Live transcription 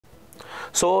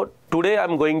So today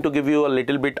I'm going to give you a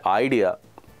little bit idea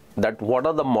that what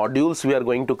are the modules we are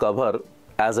going to cover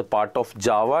as a part of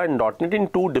Java and .NET in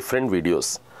two different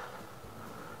videos.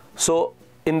 So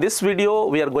in this video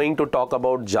we are going to talk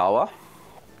about Java.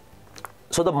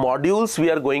 So the modules we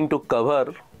are going to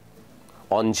cover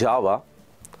on Java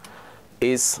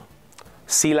is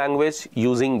C language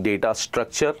using data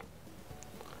structure,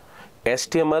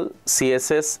 HTML,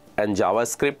 CSS and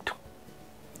JavaScript,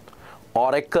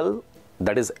 Oracle,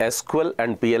 that is SQL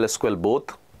and PLSQL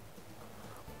both,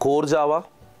 Core Java,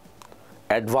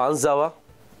 Advanced Java,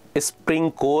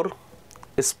 Spring Core,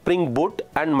 Spring Boot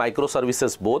and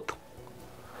microservices both.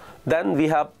 Then we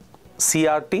have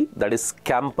CRT, that is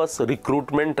campus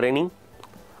recruitment training.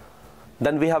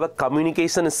 Then we have a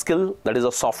communication skill, that is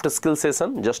a soft skill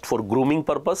session just for grooming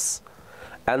purpose.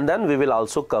 And then we will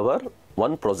also cover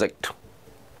one project.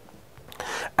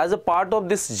 As a part of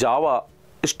this Java,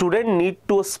 student need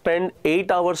to spend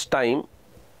 8 hours time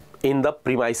in the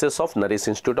premises of Naresh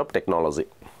Institute of Technology.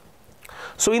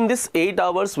 So in this 8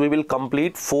 hours we will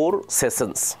complete 4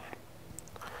 sessions.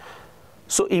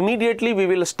 So immediately we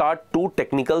will start 2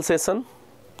 technical session,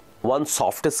 1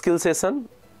 soft skill session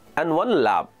and 1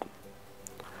 lab.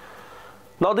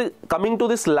 Now coming to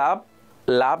this lab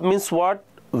means what?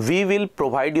 We will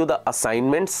provide you the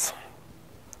assignments.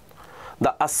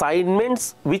 The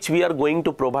assignments which we are going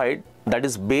to provide, that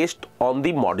is based on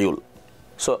the module.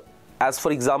 So as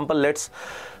for example,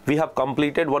 we have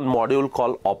completed one module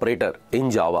called operator in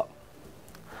Java.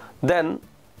 Then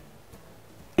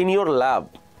in your lab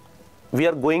we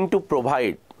are going to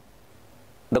provide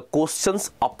the questions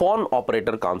upon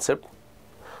operator concept.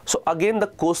 So again the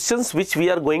questions which we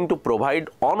are going to provide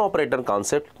on operator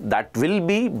concept, that will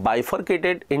be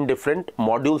bifurcated in different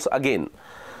modules again.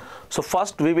 So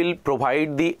first we will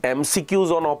provide the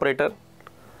MCQs on operator.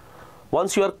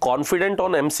 Once you are confident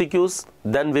on MCQs,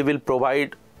 then we will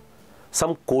provide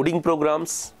some coding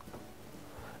programs.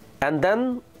 And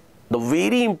then the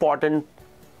very important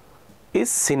is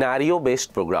scenario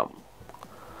based program.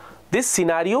 This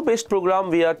scenario based program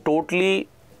we are totally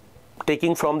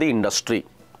taking from the industry.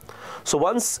 So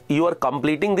once you are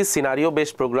completing this scenario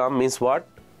based program means what?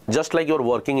 Just like you are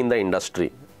working in the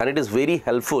industry, and it is very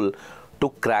helpful to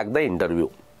crack the interview.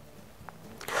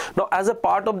 Now as a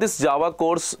part of this Java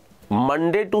course,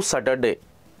 Monday to Saturday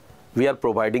we are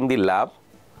providing the lab.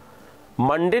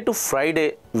 Monday to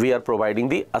Friday we are providing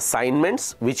the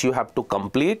assignments which you have to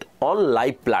complete on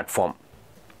live platform.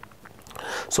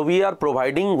 So we are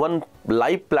providing one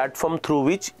live platform through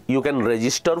which you can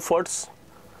register first.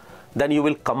 Then you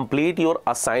will complete your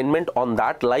assignment on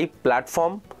that live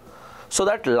platform. So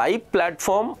that live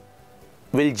platform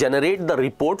will generate the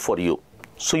report for you.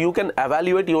 So you can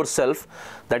evaluate yourself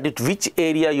that at which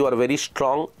area you are very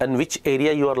strong and which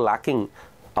area you are lacking.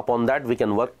 Upon that we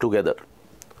can work together.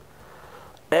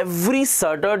 Every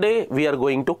Saturday we are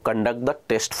going to conduct the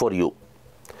test for you.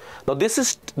 Now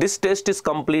this test is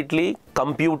completely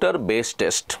computer based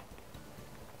test.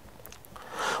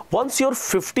 Once your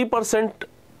 50%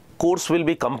 course will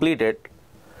be completed,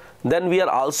 then we are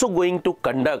also going to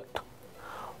conduct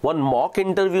one mock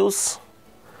interviews.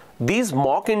 These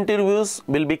mock interviews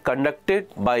will be conducted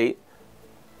by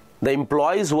the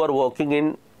employees who are working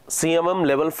in CMM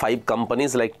level 5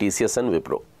 companies like TCS and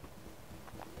Wipro.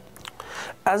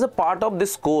 As a part of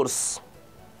this course,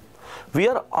 we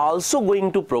are also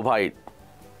going to provide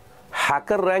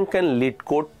hacker rank and lead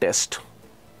code test.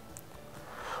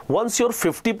 Once your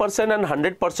 50% and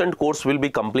 100% course will be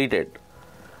completed,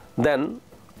 then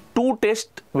 2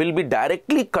 tests will be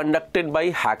directly conducted by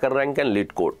hacker rank and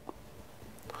lead code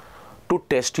to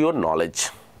test your knowledge.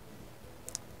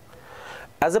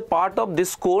 As a part of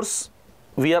this course,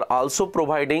 we are also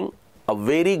providing a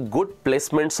very good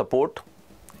placement support,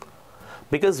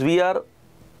 because we are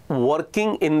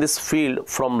working in this field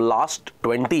from last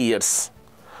 20 years.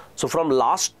 So from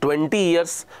last 20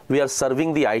 years we are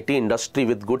serving the IT industry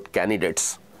with good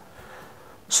candidates.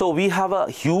 So we have a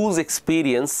huge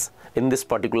experience in this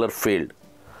particular field.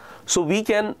 So we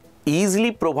can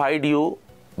easily provide you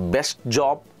best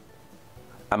job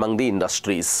among the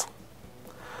industries.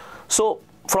 So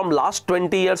from last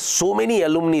 20 years, so many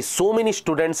alumni, so many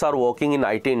students are working in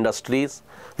IT industries.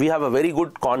 We have a very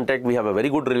good contact, we have a very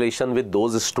good relation with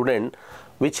those students,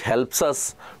 which helps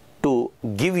us to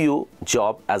give you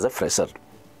job as a fresher.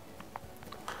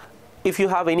 If you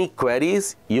have any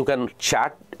queries, you can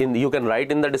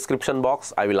write in the description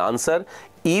box. I will answer.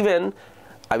 Even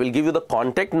I will give you the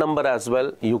contact number as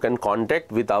well. You can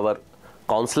contact with our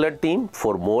counselor team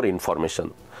for more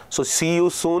information. So see you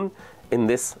soon in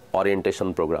this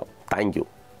orientation program. Thank you.